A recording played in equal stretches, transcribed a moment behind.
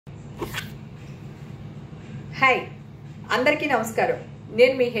Hi అందరికీ నమస్కారం.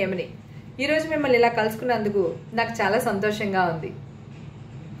 నేను మీ హేమని. ఈరోజు మిమ్మల్ని ఇలా కలుసుకున్నందుకు నాకు చాలా సంతోషంగా ఉంది.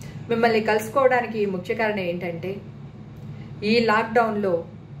 మిమ్మల్ని కలుసుకోవడానికి ముఖ్య కారణం ఏంటంటే, ఈ లాక్డౌన్లో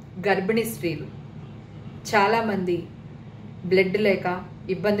గర్భిణీ స్త్రీలు చాలామంది బ్లడ్ లేక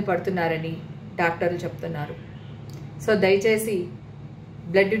ఇబ్బంది పడుతున్నారని డాక్టర్లు చెప్తున్నారు. సో దయచేసి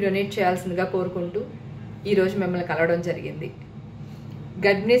బ్లడ్ డొనేట్ చేయాల్సిందిగా కోరుకుంటూ ఈరోజు మిమ్మల్ని కలవడం జరిగింది.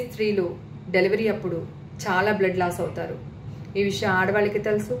 గర్భిణీ స్త్రీలు డెలివరీ అప్పుడు చాలా బ్లడ్ లాస్ అవుతారు. ఈ విషయం ఆడవాళ్ళకి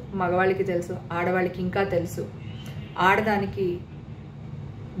తెలుసు, మగవాళ్ళకి తెలుసు. ఆడవాళ్ళకి ఇంకా తెలుసు. ఆడదానికి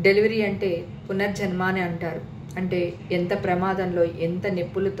డెలివరీ అంటే పునర్జన్మ అని అంటారు. అంటే ఎంత ప్రమాదంలో, ఎంత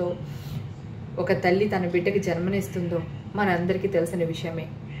నొప్పులతో ఒక తల్లి తన బిడ్డకి జన్మనిస్తుందో మనందరికీ తెలిసిన విషయమే.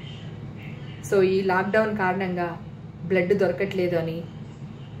 సో ఈ లాక్డౌన్ కారణంగా బ్లడ్ దొరకట్లేదు అని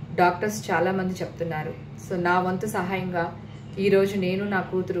డాక్టర్స్ చాలామంది చెప్తున్నారు. సో నా వంతు సహాయంగా ఈరోజు నేను నా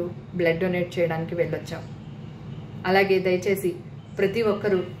కూతురు బ్లడ్ డొనేట్ చేయడానికి వెళ్ళొచ్చాం. అలాగే దయచేసి ప్రతి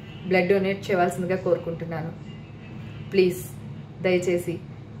ఒక్కరూ బ్లడ్ డొనేట్ చేయవలసిందిగా కోరుకుంటున్నాను. ప్లీజ్ దయచేసి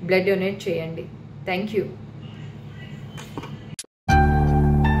బ్లడ్ డొనేట్ చేయండి. Thank you.